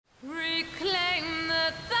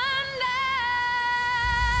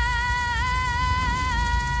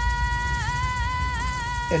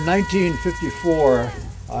In 1954,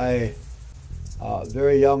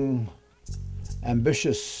 very young,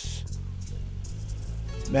 ambitious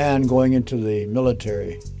man going into the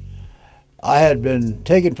military. I had been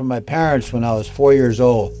taken from my parents when I was 4 years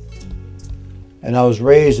old, and I was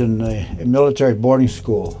raised in a military boarding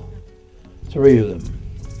school, 3 of them.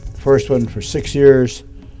 First one for 6 years.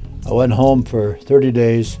 I went home for 30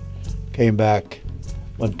 days, came back,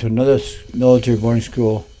 went to another military boarding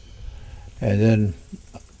school, and then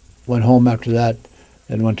went home after that,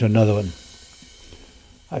 then went to another one.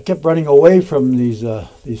 I kept running away from these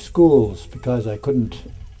schools because I couldn't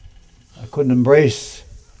embrace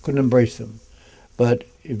them. But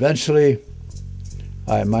eventually,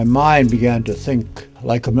 my mind began to think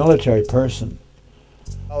like a military person.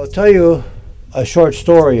 I will tell you a short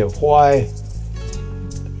story of why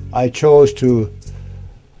I chose to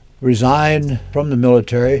resign from the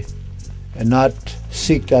military and not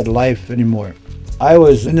seek that life anymore. I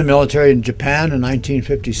was in the military in Japan in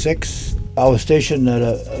 1956. I was stationed at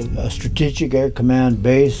a strategic air command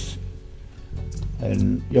base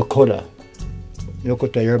in Yokota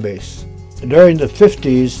Air Base. During the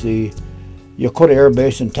 50s, the Yokota Air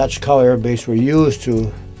Base and Tachikawa Air Base were used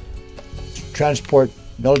to transport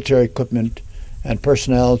military equipment and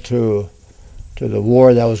personnel to the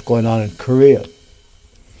war that was going on in Korea.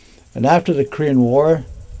 And after the Korean War,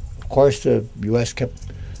 of course, the U.S. kept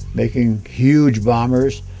making huge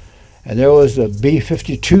bombers, and there was a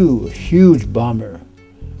B-52, a huge bomber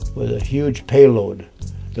with a huge payload.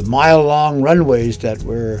 The mile-long runways that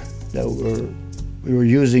we were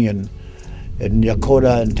using in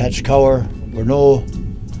Yokota and Tachikawa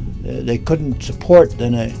they couldn't support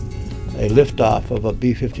then a liftoff of a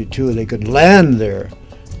B-52. They could land there,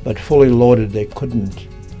 but fully loaded they couldn't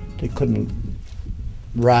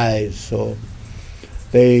rise. So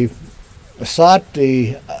they sought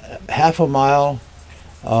the half a mile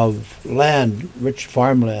of land, rich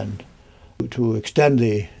farmland, to extend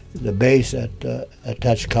the base at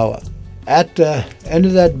Tachikawa. At the end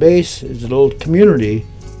of that base is a little community,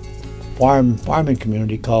 farming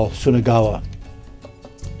community called Sunagawa.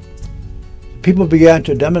 People began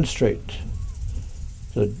to demonstrate.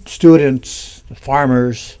 The students, the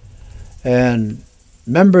farmers, and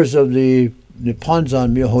members of the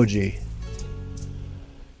Nipponzan Myohoji.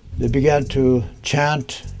 They began to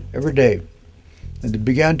chant every day, and they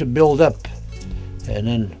began to build up. And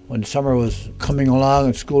then when summer was coming along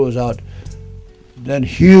and school was out, then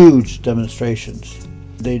huge demonstrations.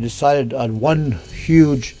 They decided on one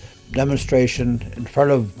huge demonstration in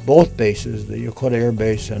front of both bases, the Yokota Air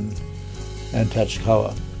Base and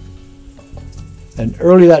Tachikawa. And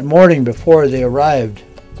early that morning before they arrived,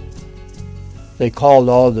 they called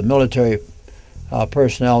all the military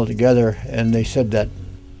personnel together, and they said that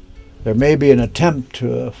there may be an attempt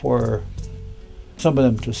for some of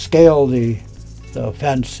them to scale the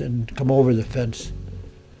fence and come over the fence.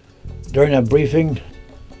 During that briefing,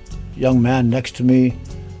 a young man next to me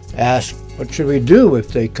asked, what should we do if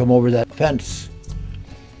they come over that fence?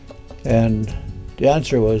 And the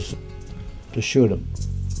answer was to shoot them.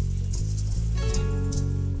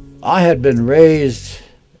 I had been raised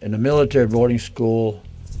in a military boarding school,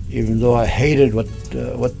 even though I hated what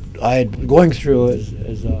I had been going through as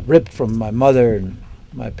ripped from my mother and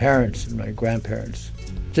my parents and my grandparents.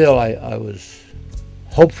 Still, I was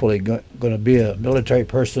hopefully going to be a military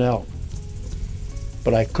personnel.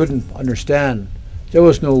 But I couldn't understand. There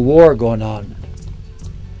was no war going on.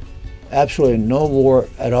 Absolutely no war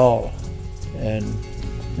at all. And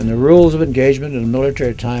the rules of engagement in the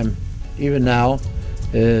military time, even now,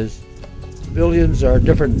 is civilians are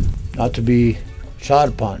different, not to be shot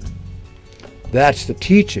upon. That's the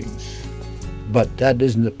teachings, but that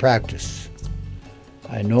isn't the practice.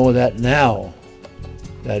 I know that now,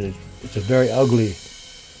 that it's a very ugly,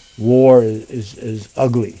 war is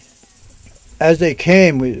ugly. As they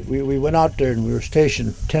came, we went out there and we were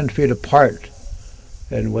stationed 10 feet apart,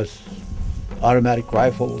 and with automatic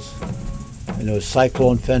rifles, and there was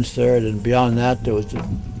cyclone fence there, and then beyond that there was the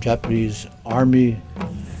Japanese army,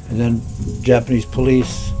 and then Japanese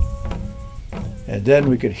police, and then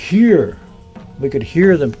we could hear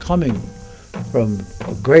them coming from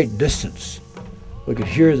a great distance. We could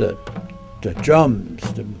hear the drums.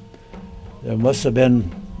 There must have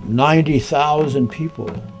been 90,000 people,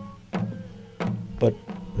 but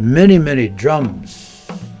many drums,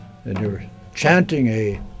 and they were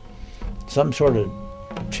chanting some sort of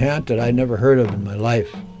chant that I never heard of in my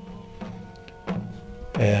life.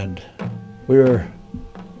 And we were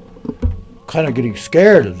kind of getting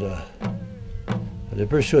scared of the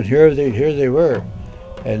pursuit. Here they were,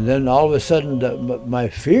 and then all of a sudden my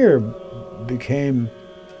fear became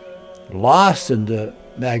lost in the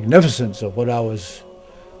magnificence of what I was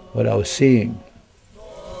seeing.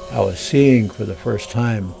 I was seeing for the first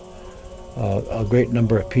time a great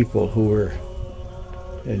number of people who were,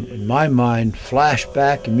 in my mind, flashed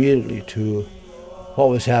back immediately to what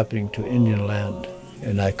was happening to Indian land.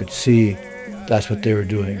 And I could see that's what they were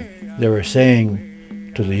doing. They were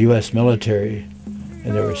saying to the U.S. military,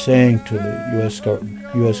 and they were saying to the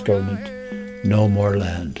U.S. government, no more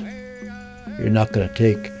land. You're not going to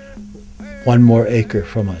take one more acre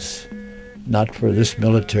from us, not for this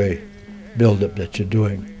military buildup that you're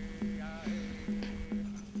doing.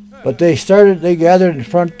 But they gathered in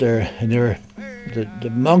front there, and the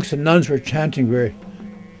monks and nuns were chanting very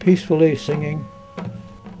peacefully, singing.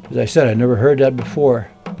 As I said, I never heard that before.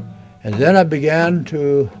 And then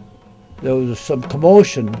there was some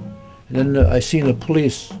commotion, and then I seen the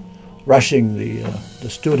police rushing the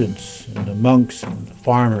students and the monks and the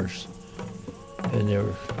farmers, and they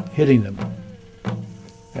were hitting them.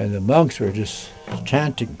 And the monks were just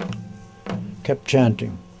chanting, kept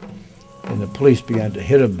chanting. And the police began to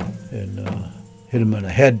hit them and hit them on the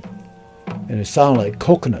head. And it sounded like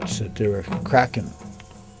coconuts that they were cracking.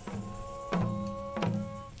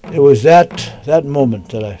 It was that moment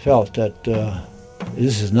that I felt that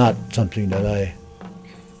this is not something that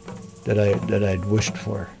I'd wished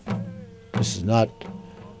for. This is not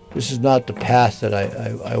the path that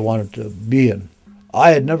I wanted to be in.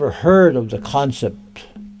 I had never heard of the concept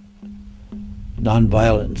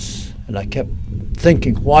nonviolence, and I kept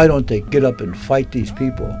thinking, why don't they get up and fight these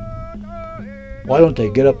people? Why don't they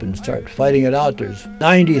get up and start fighting it out? There's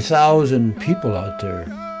 90,000 people out there,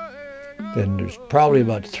 and there's probably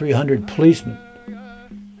about 300 policemen.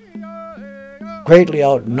 Greatly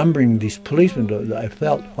outnumbering these policemen, I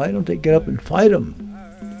felt, why don't they get up and fight them?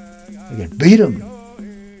 They could beat them.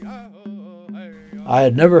 I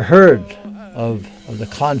had never heard of the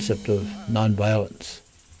concept of nonviolence.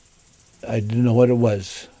 I didn't know what it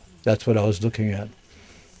was. That's what I was looking at.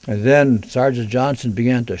 And then Sergeant Johnson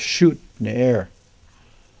began to shoot in the air.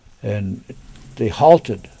 And they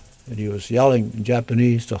halted, and he was yelling in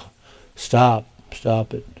Japanese to stop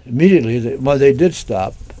it. Immediately, they did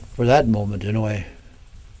stop for that moment anyway.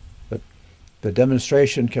 But the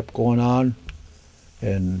demonstration kept going on,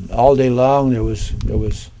 and all day long there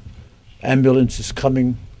was ambulances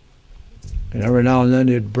coming, and every now and then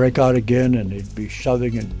they'd break out again, and they'd be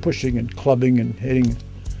shoving and pushing and clubbing and hitting,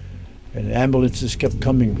 and the ambulances kept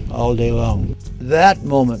coming all day long. That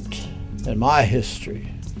moment in my history,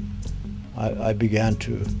 I began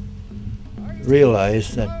to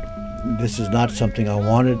realize that this is not something I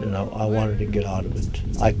wanted, and I wanted to get out of it.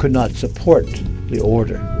 I could not support the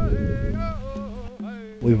order.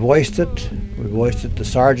 We voiced it, the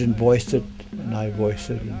sergeant voiced it, and I voiced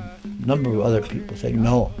it, and a number of other people saying,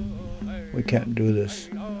 no, we can't do this.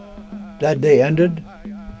 That day ended,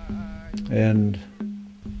 and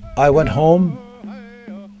I went home.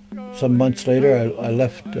 Some months later, I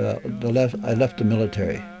left the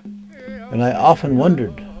military, and I often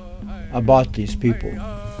wondered about these people.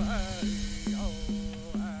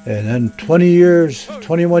 And then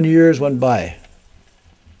 21 years went by.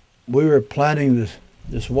 We were planning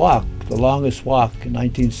this walk, the longest walk, in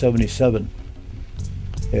 1977,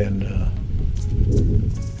 and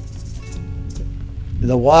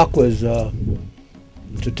the walk was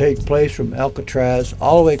to take place from Alcatraz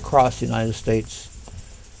all the way across the United States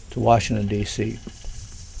to Washington, D.C.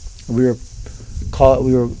 We were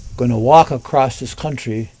going to walk across this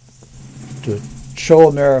country to show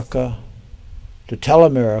America, to tell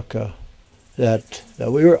America that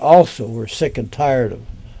we were sick and tired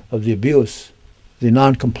of the abuse, the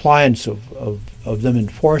non-compliance of them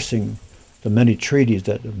enforcing the many treaties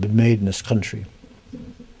that have been made in this country.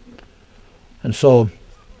 And so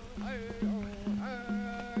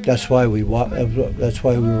that's why we were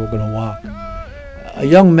going to walk. A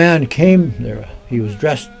young man came there. He was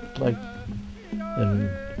dressed and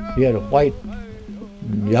he had a white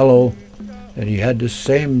and yellow, and he had this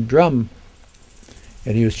same drum,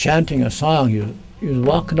 and he was chanting a song. He was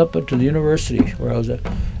walking up into the university where I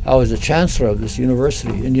was the chancellor of this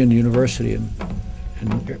university, Indian University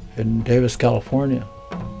in Davis, California.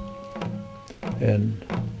 And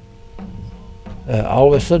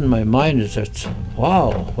all of a sudden my mind is just,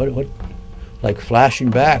 wow, what, like flashing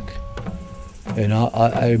back. And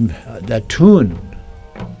I'm that tune,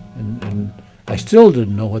 and I still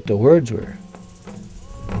didn't know what the words were.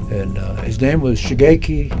 And his name was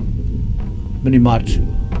Shigeki Minimatsu.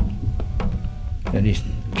 And he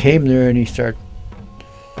came there and he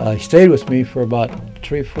stayed with me for about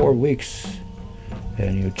 3-4 weeks.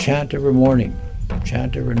 And he would chant every morning,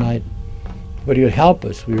 chant every night. But he would help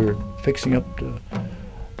us. We were fixing up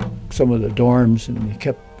some of the dorms, and he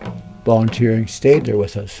kept volunteering, stayed there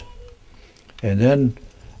with us. And then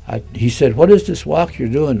he said, "What is this walk you're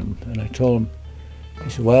doing?" And I told him, he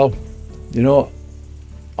said, "Well, you know,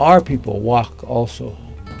 our people walk also."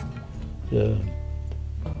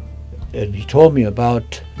 And he told me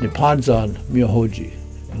about Nipponzan Myohoji.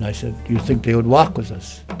 And I said, "Do you think they would walk with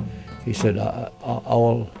us?" He said,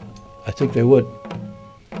 I think they would."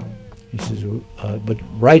 He says, "But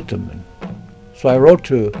write them." And so I wrote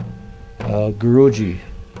to Guruji,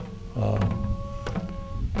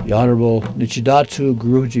 the Honorable Nichidatsu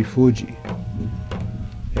Guruji Fuji,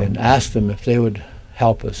 and asked them if they would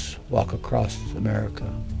help us walk across America.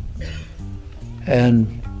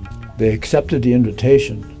 And they accepted the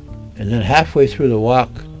invitation. And then halfway through the walk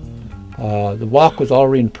was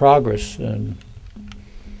already in progress, and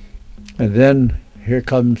then here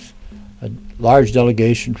comes a large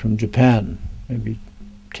delegation from Japan, maybe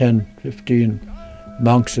 10, 15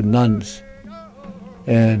 monks and nuns.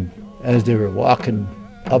 And as they were walking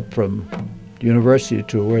up from the university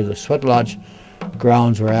to where the sweat lodge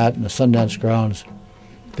grounds were at and the Sundance grounds,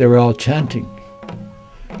 they were all chanting.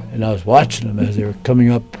 And I was watching them as they were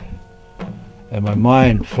coming up, and my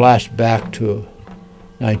mind flashed back to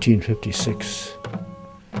 1956.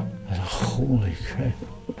 I thought, holy crap.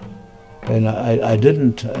 And I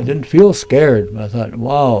didn't feel scared, but I thought,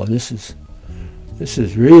 wow, this is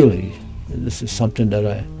something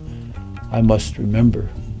that I must remember.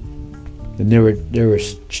 And they were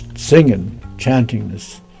singing, chanting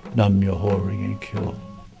this Nam Myoho Renge Kyo.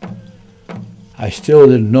 I still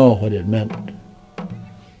didn't know what it meant.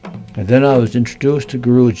 And then I was introduced to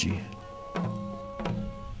Guruji.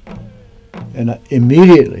 And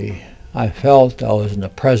immediately I felt I was in the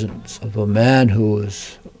presence of a man who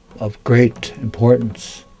was of great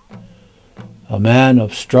importance, a man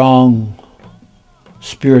of strong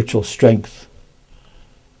spiritual strength.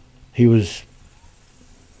 He was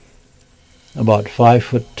about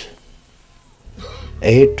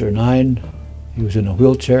 5'8" or 9". He was in a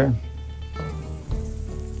wheelchair.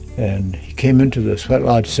 And he came into the sweat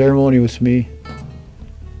lodge ceremony with me,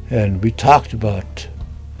 and we talked about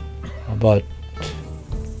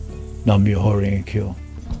Nam Myoho Renge Kyo,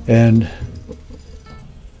 and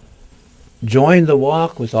joined the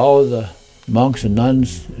walk with all of the monks and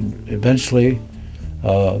nuns, and eventually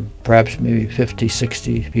perhaps maybe 50,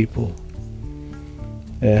 60 people,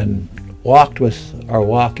 and walked with our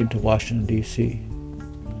walk into Washington, D.C.,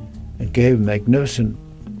 and gave magnificent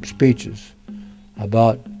speeches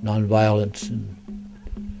about nonviolence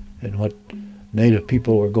and what Native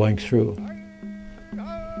people were going through.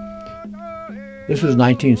 This was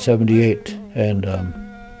 1978, and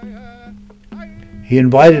he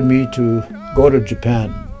invited me to go to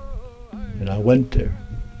Japan, and I went there,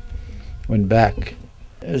 went back.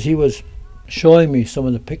 As he was showing me some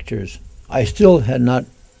of the pictures, I still had not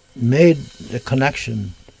made the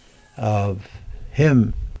connection of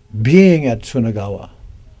him being at Tsunagawa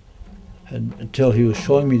until he was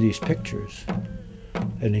showing me these pictures.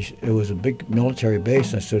 And it was a big military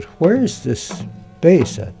base. I said, "Where is this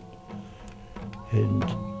base at?" And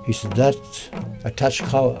he said, "That's at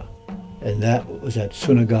Tachikawa, and that was at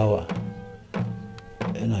Tsunagawa."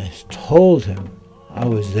 And I told him I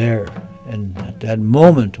was there. And at that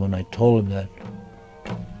moment when I told him that,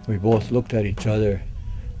 we both looked at each other,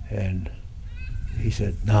 and he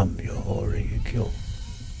said, "Nam Myoho Renge Kyo."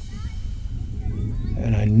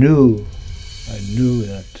 And I knew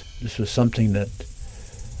that this was something that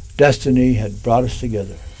destiny had brought us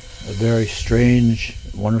together, a very strange,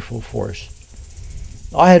 wonderful force.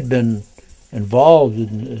 I had been involved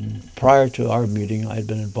prior to our meeting, I had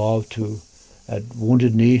been involved at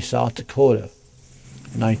Wounded Knee, South Dakota,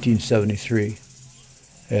 in 1973,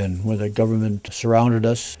 and when the government surrounded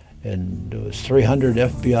us, and there was 300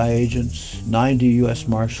 FBI agents, 90 U.S.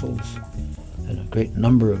 Marshals, and a great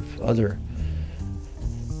number of other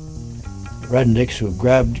rednecks who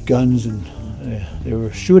grabbed guns, and they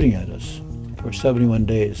were shooting at us for 71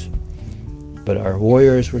 days. But our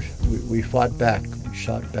warriors, we fought back, we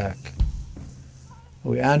shot back.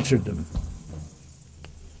 We answered them.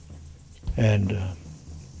 And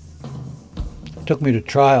took me to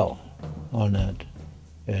trial on that.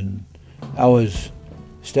 And I was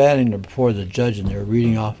standing there before the judge, and they were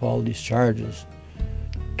reading off all these charges.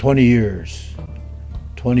 20 years,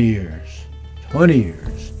 20 years, 20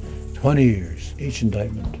 years, 20 years, each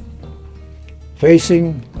indictment.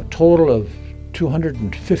 Facing a total of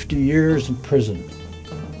 250 years in prison,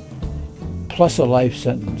 plus a life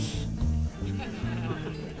sentence.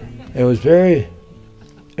 It was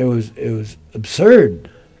absurd.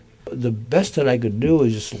 The best that I could do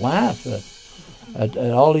was just laugh at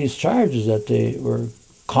all these charges that they were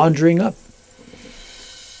conjuring up.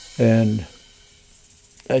 And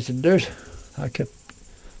I said, there's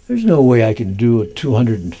no way I can do it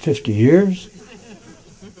 250 years.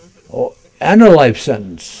 Oh, and a life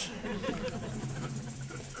sentence.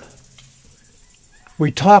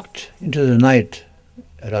 We talked into the night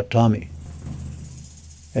at Atami.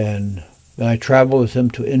 And then I traveled with him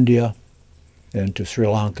to India and to Sri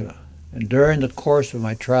Lanka. And during the course of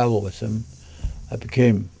my travel with him, I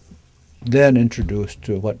became then introduced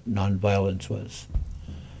to what nonviolence was.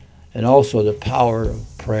 And also the power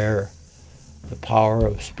of prayer, the power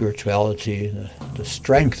of spirituality, the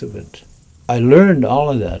strength of it. I learned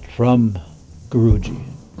all of that from Guruji.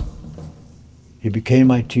 He became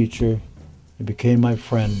my teacher, he became my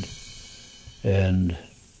friend, and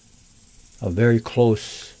a very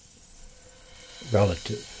close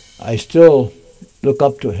relative. I still look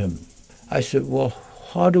up to him. I said, well,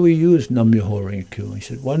 how do we use Nam Myoho Renge Kyo? He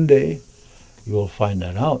said, one day you will find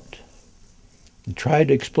that out. And tried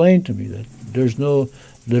to explain to me that there's no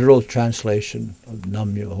literal translation of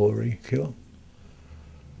Nam Myoho Renge Kyo.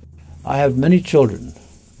 I have many children,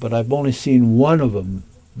 but I've only seen one of them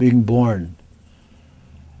being born.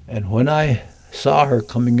 And when I saw her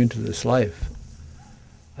coming into this life,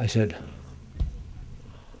 I said,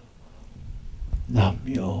 Nam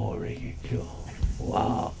Myoho Renge Kyo.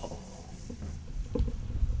 Wow.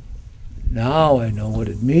 Now I know what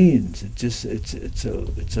it means. It's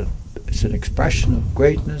an expression of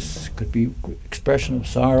greatness. It could be expression of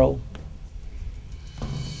sorrow,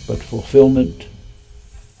 but fulfillment,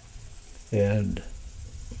 and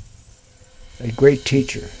a great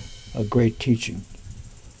teacher, a great teaching.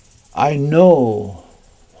 I know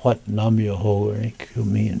what Nam Myoho Renge Kyo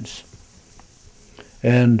means,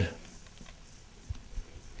 and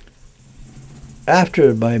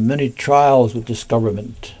after my many trials with this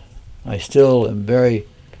government, I still am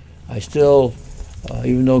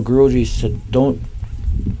even though Guruji said, don't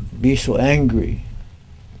be so angry,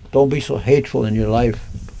 don't be so hateful in your life,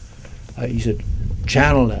 he said,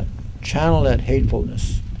 channel that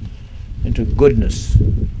hatefulness into goodness,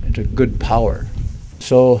 into good power.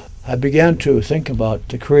 So I began to think about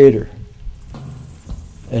the Creator,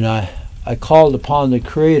 and I called upon the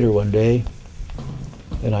Creator one day,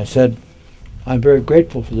 and I said, I'm very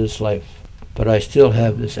grateful for this life, but I still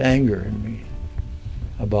have this anger in me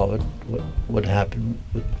about what happened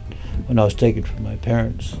when I was taken from my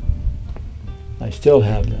parents. I still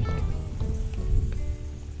have that.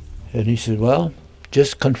 And he said, well,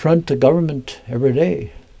 just confront the government every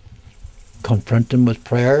day. Confront them with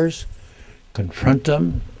prayers, confront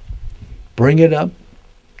them, bring it up,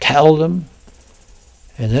 tell them.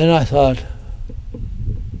 And then I thought,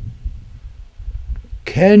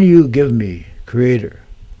 can you give me, Creator,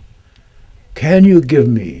 can you give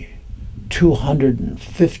me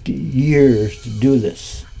 250 years to do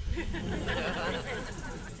this?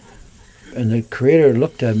 And the Creator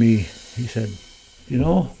looked at me, he said, you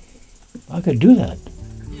know, I could do that.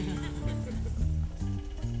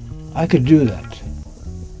 I could do that.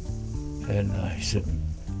 And he said,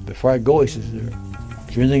 before I go, he says, is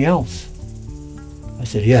there anything else? I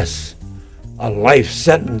said, yes, a life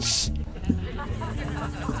sentence.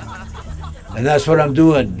 And that's what I'm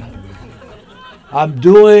doing. I'm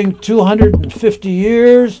doing 250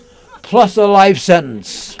 years plus a life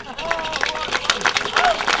sentence.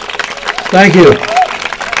 Thank you.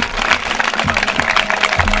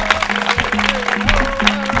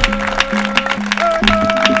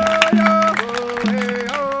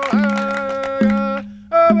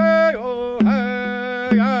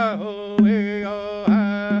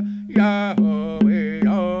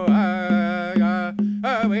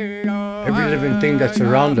 Every living thing that's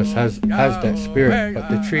around us has that spirit, but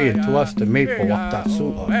the tree, and to us the maple,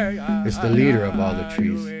 Waktatsuha, is the leader of all the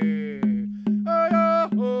trees.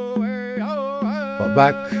 But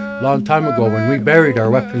back a long time ago, when we buried our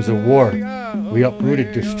weapons of war, we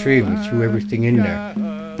uprooted this tree and we threw everything in there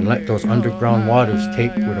and let those underground waters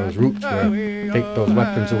take where those roots were, take those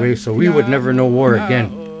weapons away, so we would never know war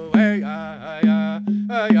again.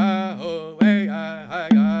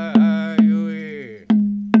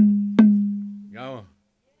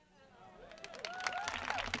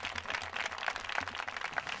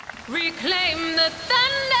 Reclaim the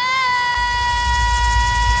thunder.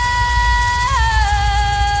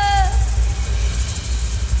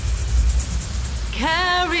 Can